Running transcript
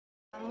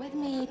Come with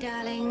me,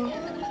 darling.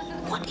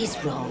 What is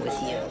wrong with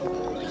you?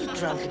 Are you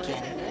drunk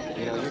again?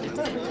 You know, you're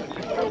different.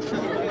 Who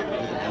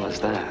the hell is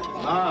that?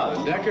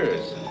 Ah,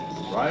 Deckers.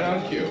 Right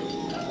on cue.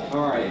 How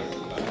are you?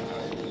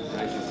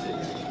 Nice to see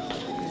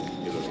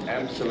you. You look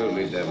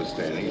absolutely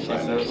devastating, if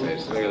I may say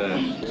so. Look at that.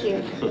 Thank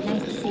you.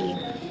 Nice to see you.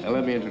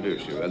 Let me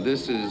introduce you.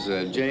 This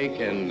is Jake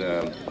and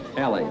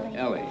Ellie.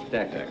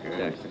 Decker.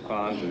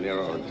 Kahn and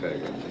Nero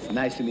Ortega. It's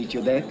nice to meet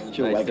you, Deck.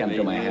 You're Nice welcome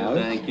to my house.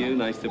 Thank you.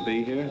 Nice to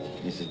be here.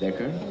 Mrs.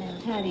 Decker.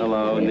 How do you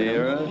Hello, do?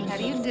 Nero. How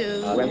do you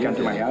do? Welcome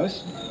to my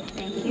house.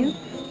 Thank you.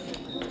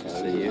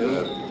 See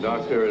you.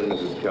 Doctor and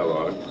Mrs.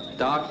 Kellogg.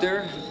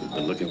 Doctor, we've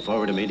been looking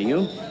forward to meeting you.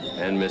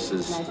 And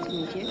Mrs. Nice to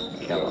meet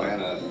you.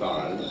 Joanna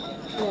Thorne.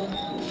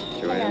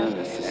 Joanna,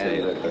 nice to see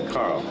you. And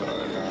Carl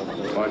Thorne.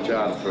 Watch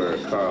out for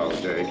Carl,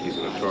 Jake. He's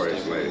a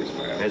notorious ladies'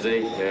 man. Is he?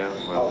 Yeah.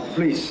 Well, Oh,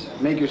 please,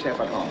 make yourself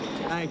at home.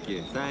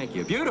 thank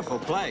you. Beautiful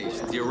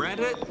place. Do you rent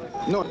it?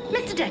 No.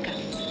 Mr. Decker,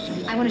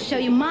 I want to show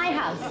you my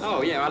house.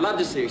 Oh, yeah, I'd love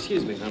to see.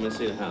 Excuse me. I'm going to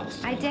see the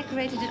house. I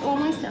decorated it all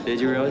myself. Did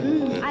you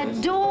really? I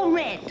adore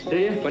red. Do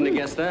you? Wouldn't have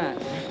guessed that.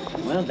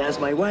 Well, that's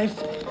my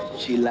wife.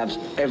 She loves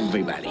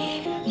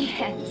everybody.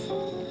 Yes.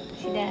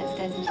 She does,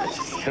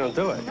 doesn't she? Don't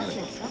do it.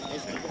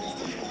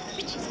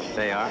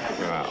 They are?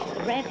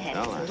 Well, Redhead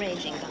no, is a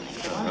raging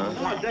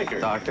guy. Decker.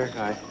 Doctor,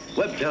 hi.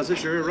 What tells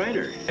us you're a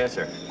writer? Yes,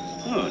 sir.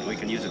 Oh, and we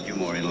can use a few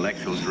more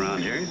intellectuals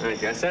around here.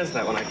 Thank you. I sensed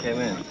that when I came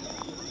in.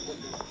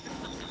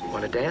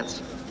 Want to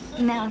dance?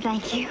 No,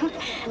 thank you. All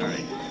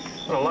right.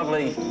 What a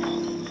lovely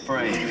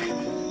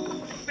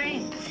frame.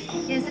 Frame.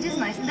 Yes, it is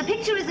nice. The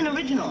picture is an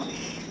original.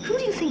 Who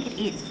do you think it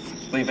is?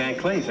 Lee Van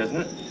Cleef, isn't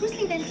it? Who's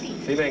Lee Van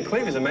Cleef? Lee Van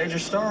Cleef is a major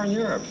star in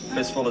Europe.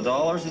 Fistful of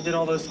Dollars. He did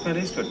all those Clint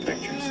Eastwood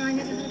pictures. Oh, I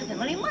never heard of him.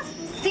 Well, you must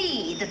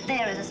see that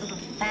there is a sort of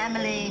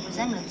family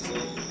resemblance.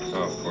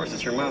 Oh, of course,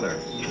 it's your mother.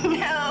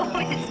 No,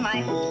 it's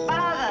my Oh, he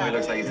father.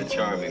 looks like he's a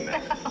charming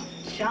man.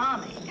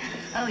 Charming.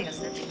 Oh, you're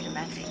so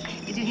diplomatic.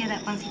 Did you hear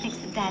that once? He thinks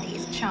the daddy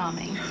is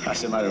charming.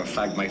 As a matter of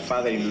fact, my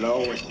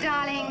father-in-law was...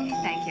 Darling,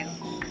 thank you.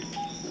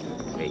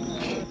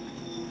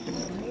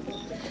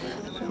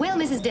 Well,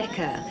 Mrs.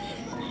 Decker,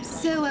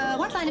 so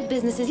what line of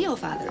business is your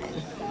father in?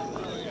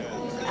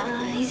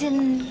 He's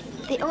in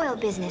the oil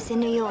business in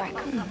New York.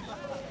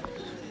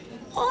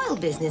 Oil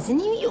business in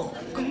New York.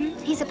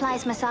 He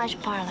supplies massage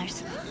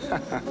parlors.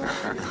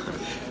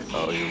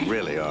 Oh, you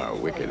really are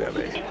wicked,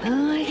 Ellie.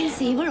 Oh, I can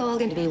see we're all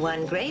going to be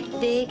one great,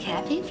 big,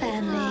 happy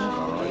family.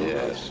 Oh,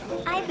 yes.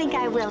 I think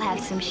I will have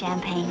some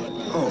champagne.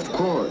 Oh, of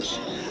course.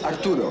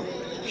 Arturo,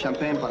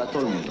 champagne para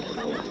todo el mundo, por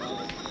favor.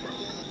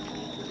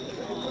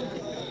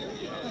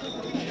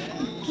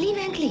 Lee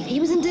Van Cleef, he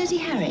was in Dirty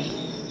Harry.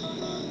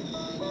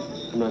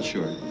 I'm not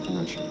sure. Who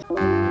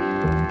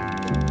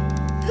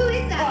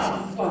is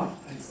that? Oh,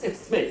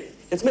 it's me.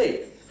 It's me.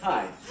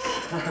 Hi.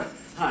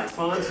 Hi.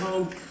 Fawn's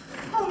home?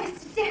 Oh,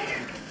 Mr.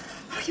 Decker.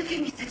 Oh, you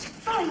gave me such a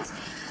fright.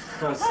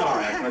 Oh,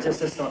 sorry. I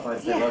just thought I'd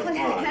say Yeah, hello to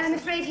well, Fawn. I'm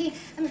afraid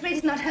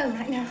he's not home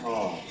right now.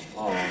 Oh,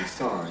 I'm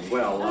sorry.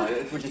 Well,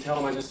 would you tell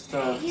him I just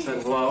said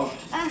hello?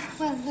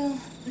 Well, will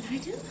I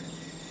do?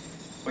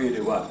 Well, you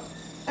do what?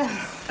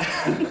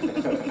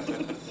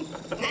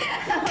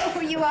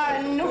 Oh, you are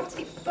a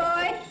naughty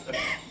boy.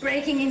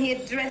 Breaking in here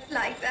dressed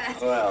like that.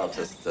 Well,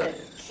 just, So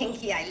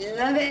kinky, I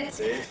love it.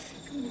 see?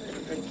 Come on,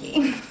 little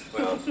drinky.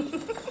 Well,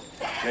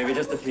 maybe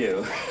just a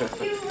few.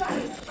 You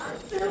are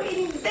so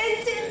inventive.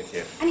 Thank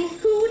you. I mean,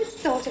 who would have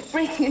thought of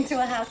breaking into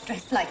a house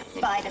dressed like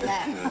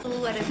Spider-Man? Oh,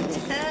 what a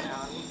turn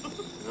on.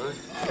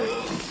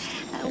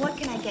 What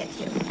can I get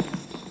you?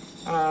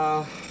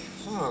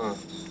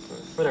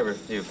 Whatever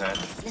you've had.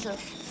 This little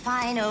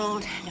fine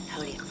old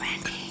Napoleon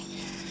brandy.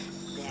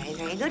 Very,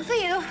 very good for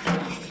you.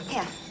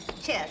 Here,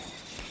 cheers.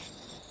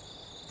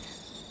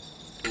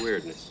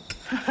 Weirdness.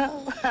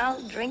 Oh,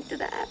 I'll drink to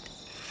that.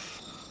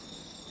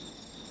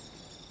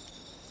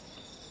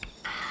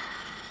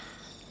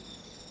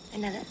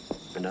 Another?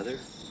 Another?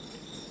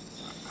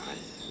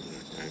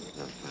 I'm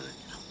not fine.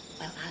 Oh,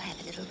 well, I'll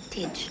have a little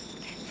tidge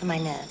for my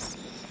nerves.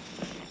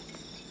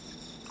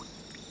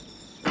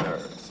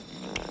 Nerves.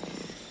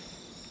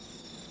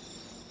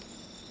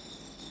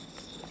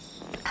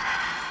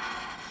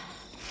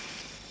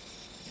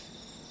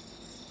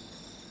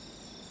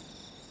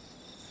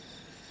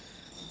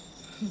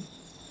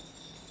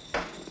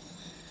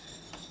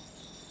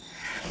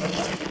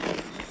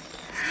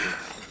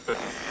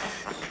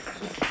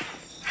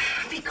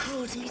 Be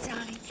cruel to me,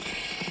 darling.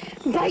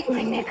 Bite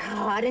my neck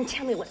hard and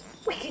tell me what a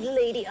wicked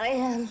lady I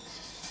am.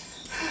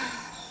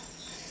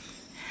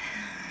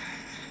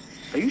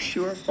 Are you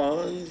sure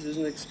Fonz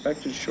isn't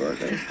expected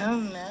shortly? Oh,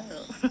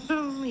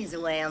 no. He's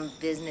away on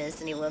business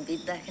and he won't be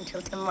back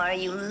until tomorrow,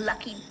 you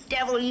lucky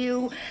devil,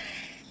 you.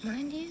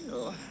 Mind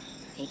you,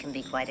 he can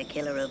be quite a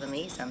killer over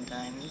me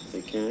sometimes.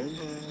 He can?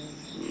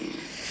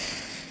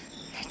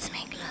 Let's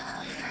make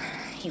love,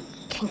 you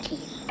kinky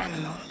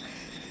animal.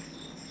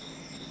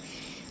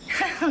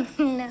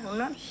 No,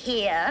 not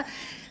here.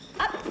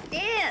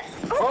 Upstairs.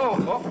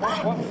 Oh,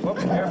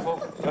 careful.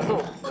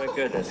 Oh, my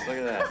goodness, look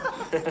at that.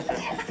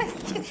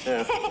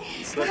 Yeah,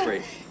 it's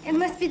slippery. It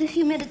must be the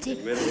humidity.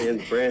 Humidity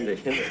and brandy.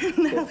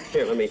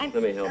 Here, let me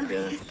help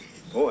you.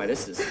 Boy,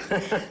 this is...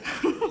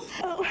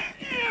 Oh,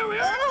 here we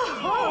are.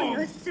 Oh,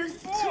 you're so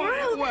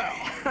strong. Well,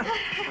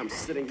 I'm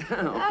sitting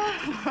down.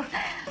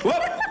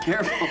 Whoop,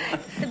 careful.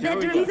 The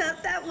bedroom's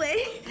out that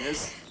way.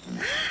 Yes.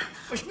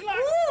 Push me. Ooh,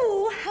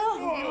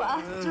 oh, you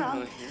are strong.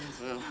 Yes,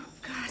 well. Oh,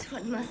 God,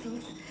 what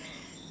muscles.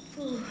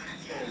 Ooh.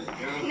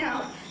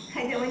 No, I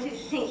don't want you to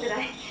think that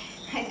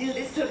I do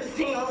this sort of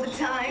thing all the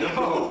time.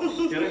 No,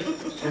 get it?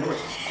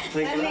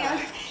 Only on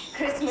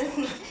Christmas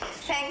and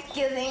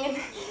Thanksgiving and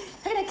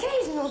an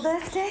occasional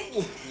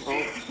birthday.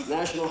 Oh,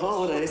 national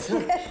holidays.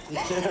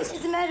 Yes.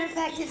 As a matter of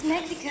fact, it's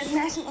Mexico's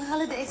national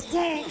holiday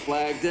today.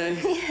 Flag Day?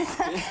 Yes,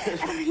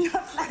 I'm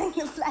not flying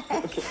the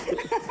flag.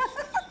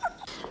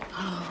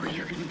 Oh,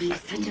 you're going to be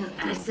such an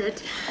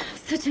asset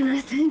to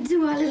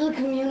our little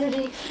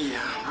community. Yeah.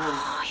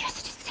 Oh, you're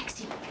such a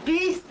sexy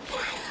beast.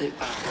 I'm going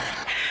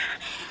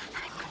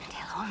to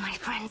tell all my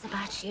friends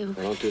about you.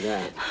 Don't do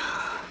that.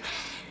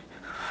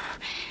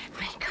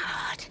 Make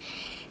hard,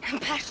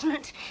 and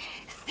passionate,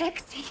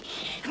 sexy,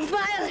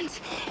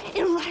 violent,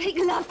 erotic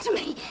love to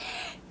me.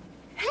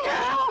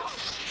 No!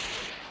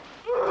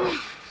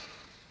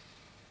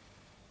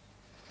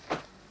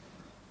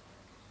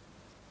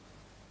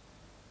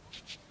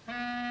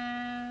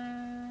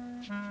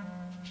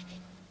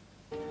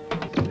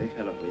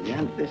 Deja los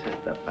brillantes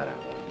hasta para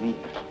dormir.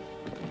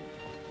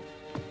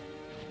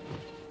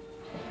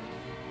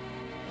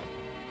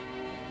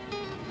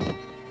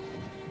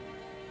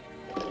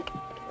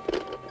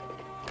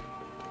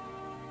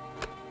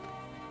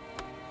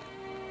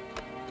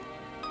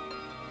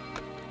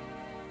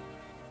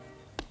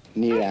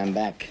 Nira, I'm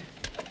back.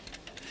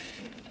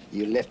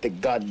 You left the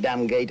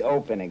goddamn gate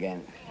open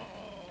again.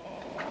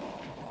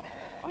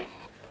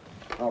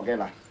 Oh,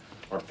 Gela.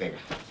 Ortega.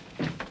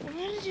 What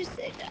did you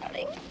say,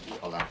 darling?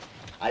 Hold on.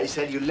 I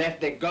said you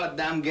left the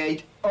goddamn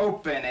gate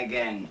open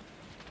again.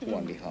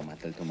 Won't be home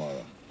until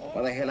tomorrow.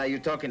 What the hell are you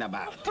talking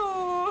about?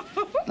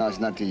 No, it's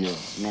not to you.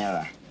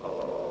 Nera.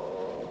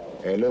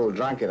 A little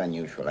drunker than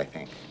usual, I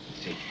think.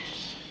 Sí.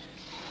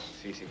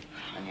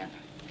 Mañana.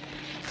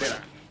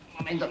 Espera.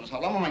 Un momento, nos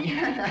hablamos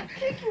mañana.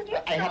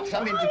 I have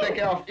something to take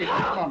care of in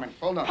a moment.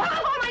 Hold on. Put on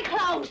all my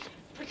clothes.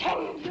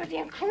 Pretend you're the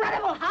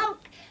Incredible Hulk.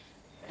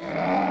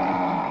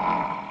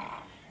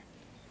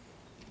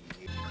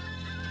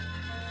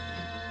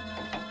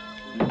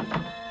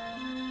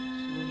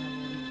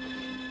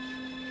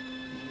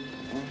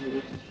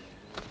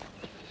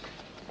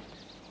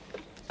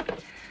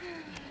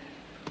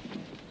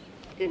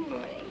 Good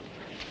morning.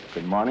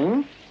 Good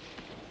morning.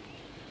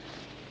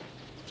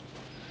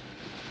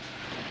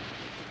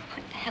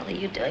 What the hell are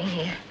you doing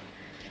here?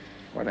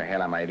 What the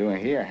hell am I doing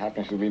here?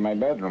 Happens to be my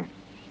bedroom.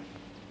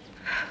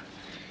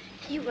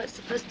 You were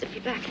supposed to be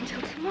back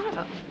until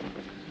tomorrow.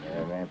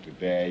 Well,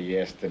 today,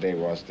 yesterday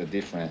was the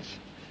difference.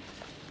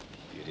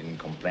 You didn't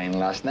complain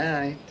last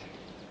night.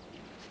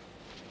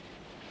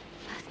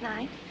 Last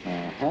night?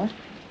 Uh-huh.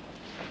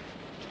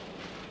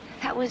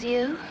 That was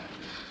you?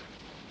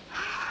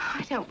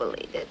 I don't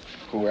believe it.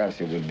 Who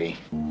else it would be?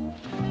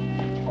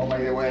 Oh,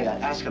 by the way, I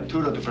asked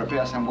Arturo to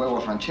prepare some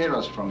huevos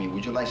rancheros for me.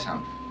 Would you like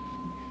some?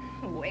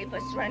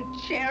 Huevos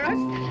rancheros?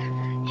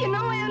 You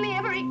know I only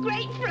ever eat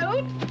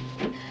grapefruit.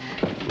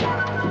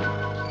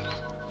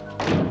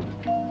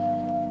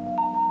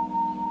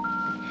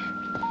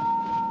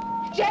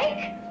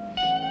 Jake?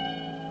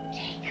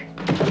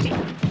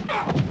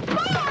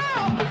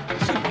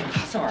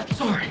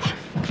 Sorry.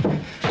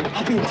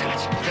 I'll be in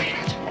touch.